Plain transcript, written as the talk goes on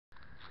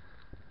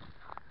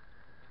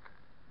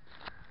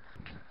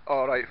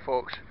Alright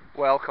folks,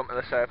 welcome to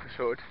this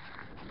episode.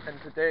 In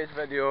today's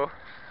video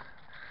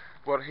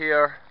we're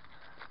here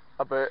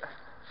about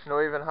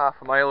not even half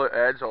a mile out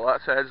of Edzell.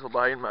 That's Edzell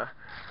behind me,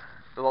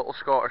 the little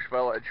Scottish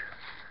village.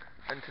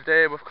 And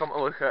today we've come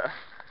to look at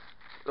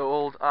the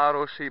old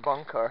ROC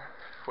bunker,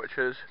 which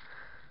is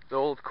the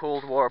old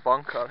Cold War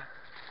bunker.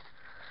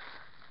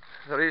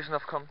 The reason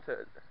I've come to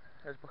it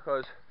is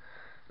because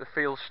the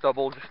field's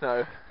stubble just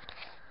now.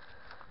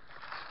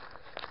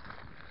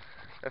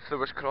 If there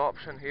was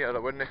crops in here I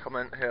wouldn't come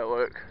in to have a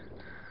look,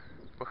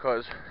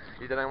 because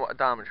you didn't want to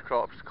damage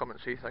crops to come and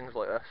see things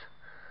like this.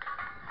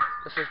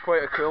 This is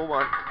quite a cool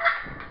one.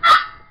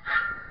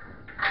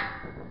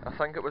 I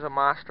think it was a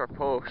master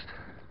post.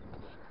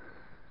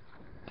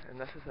 And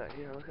this is it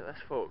here, look at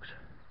this folks.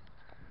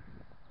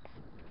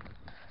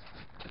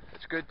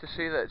 It's good to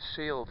see that it's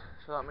sealed,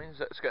 so that means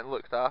that it's getting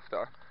looked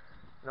after.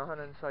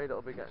 Nothing inside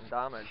it'll be getting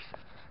damaged.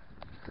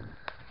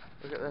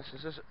 Look at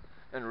this is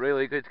in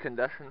really good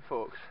condition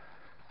folks.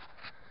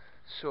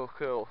 So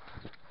cool.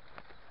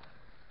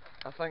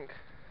 I think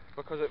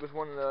because it was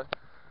one of the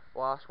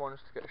last ones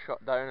to get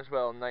shut down as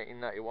well in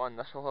 1991,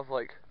 this will have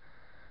like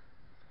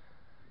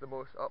the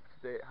most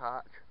up-to-date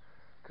hatch,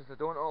 because they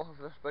don't all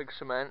have this big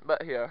cement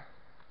bit here.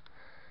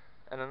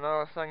 And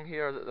another thing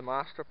here that the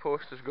master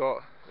post has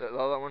got that the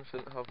other ones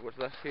didn't have was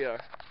this here.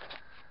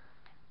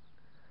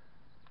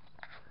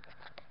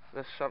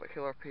 This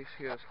circular piece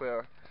here is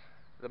where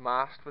the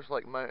mast was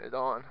like mounted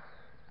on.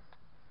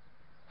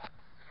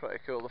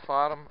 Pretty cool. The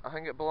farm, I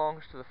think it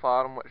belongs to the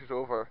farm which is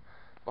over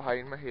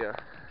behind me here,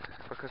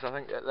 because I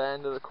think at the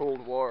end of the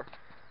Cold War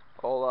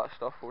all that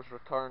stuff was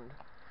returned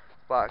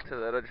back to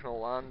the original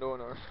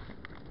landowners.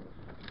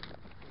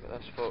 Look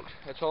at this folks,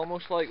 it's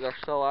almost like they're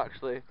still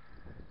actually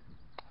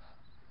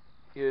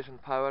using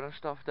power and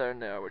stuff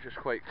down there, which is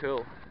quite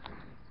cool.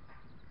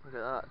 Look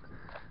at that.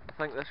 I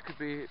think this could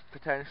be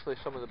potentially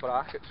some of the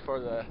brackets for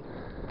the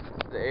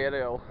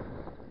aerial.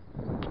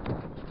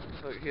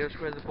 Look, here's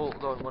where they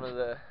bolted on one of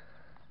the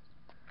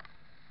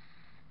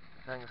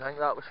things. I think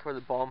that was for the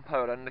bomb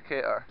power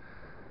indicator,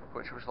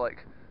 which was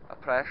like a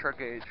pressure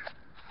gauge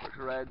which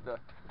read the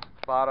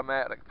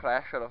barometric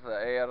pressure of the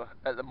air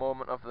at the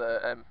moment of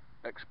the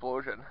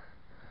explosion.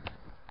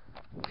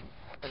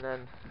 And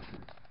then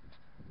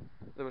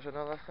there was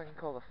another thing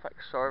called a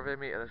fixed survey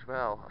meter as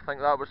well. I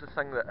think that was the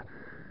thing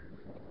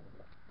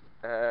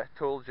that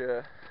told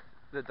you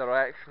the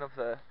direction of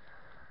the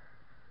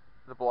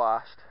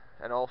blast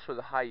and also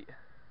the height.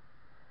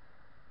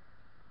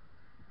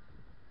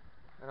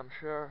 And I'm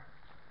sure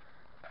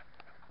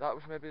that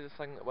was maybe the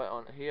thing that went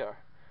on here,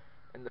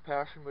 and the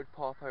person would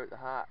pop out the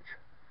hatch,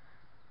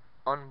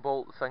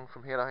 unbolt the thing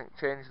from here, I think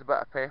change the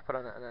bit of paper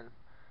in it and then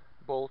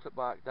bolt it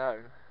back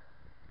down.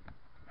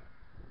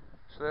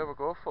 So there we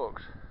go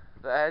folks,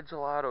 the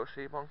Edzell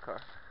ROC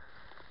bunker.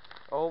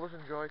 I always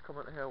enjoy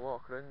coming to here and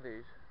walk around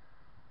these,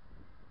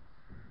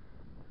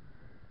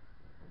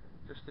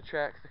 just to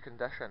check the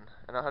condition,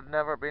 and I had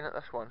never been at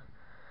this one.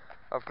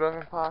 I've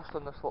driven past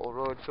on this little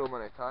road so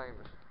many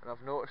times and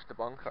I've noticed the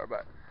bunker,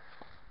 but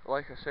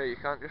like I say, you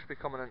can't just be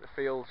coming into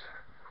fields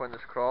when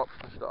there's crops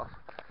and stuff.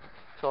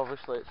 So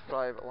obviously it's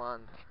private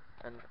land,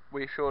 and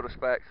we show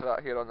respect to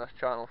that here on this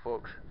channel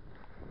folks.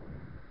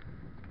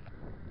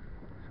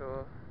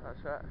 So that's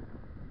it,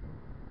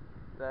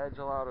 the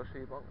Edzell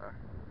ROC bunker.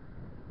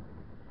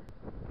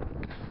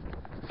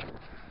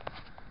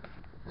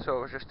 So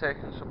I was just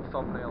taking some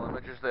thumbnail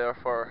images there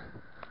for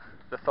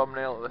the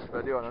thumbnail of this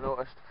video, and I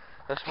noticed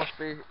this must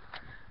be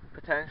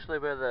potentially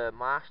where the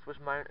mast was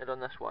mounted on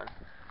this one.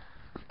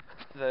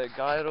 The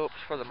guy ropes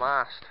for the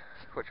mast,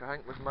 which I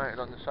think was mounted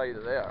on the side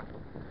of there.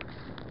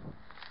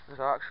 There's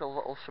actual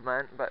little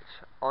cement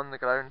bits on the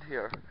ground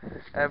here.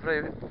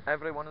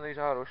 Every one of these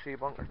ROC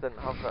bunkers didn't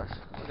have this.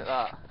 Look at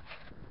that.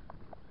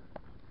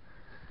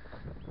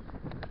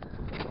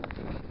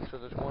 So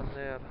there's one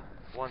there,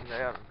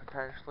 and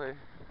potentially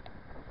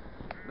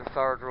the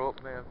third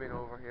rope may have been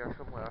over here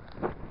somewhere.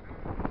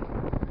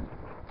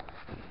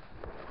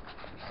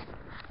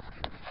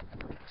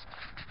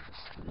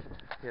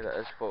 Here it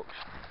is folks.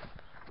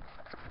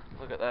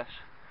 Look at this.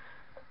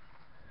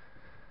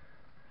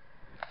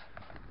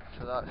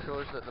 So that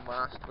shows that the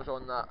mast was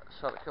on that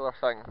circular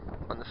thing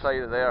on the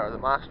side of there. The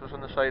mast was on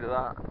the side of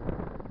that,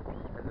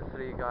 and the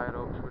three guy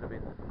ropes would have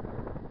been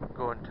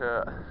going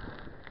to it.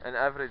 And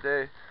every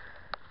day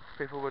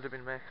people would have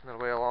been making their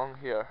way along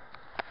here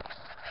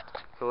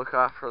to look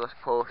after this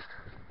post,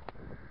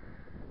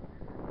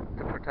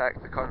 to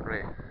protect the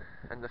country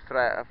and the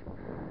threat of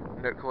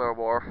nuclear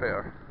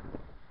warfare.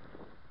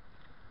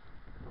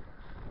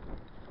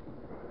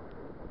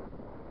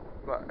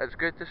 But it's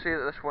good to see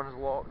that this one's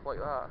locked like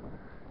that.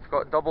 It's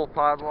got double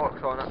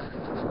padlocks on it.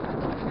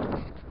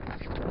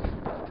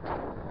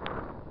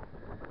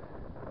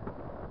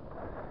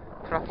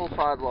 Triple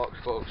padlocks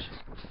folks.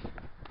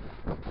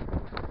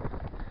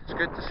 It's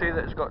good to see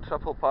that it's got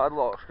triple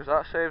padlocks, because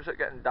that saves it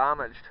getting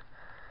damaged.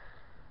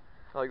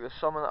 Like there's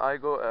some that I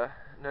go to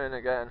now and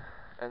again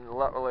and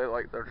literally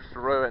like they're just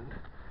ruined.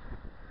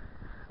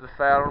 The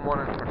Ferron one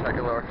in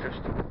particular is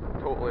just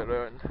totally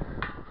ruined.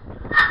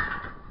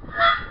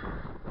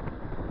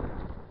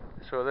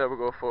 So there we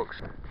go,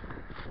 folks.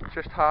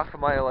 Just half a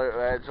mile out of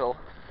Edzell.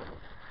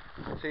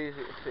 It's easy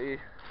to see.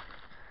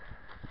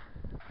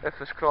 If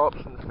there's crops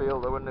in the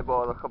field, I wouldn't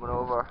bother coming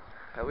over.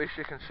 At least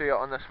you can see it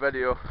on this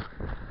video,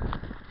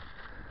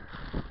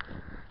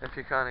 if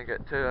you can't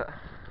get to it.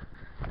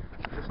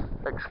 Just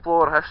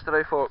explore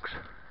history, folks.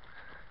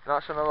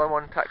 That's another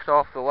one ticked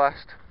off the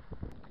list.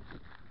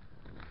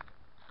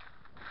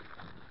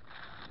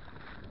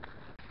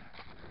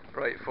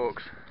 Right,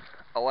 folks,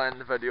 I'll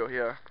end the video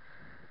here.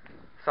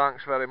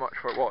 Thanks very much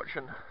for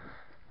watching,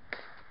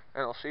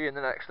 and I'll see you in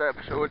the next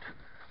episode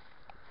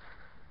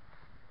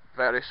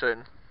very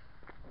soon.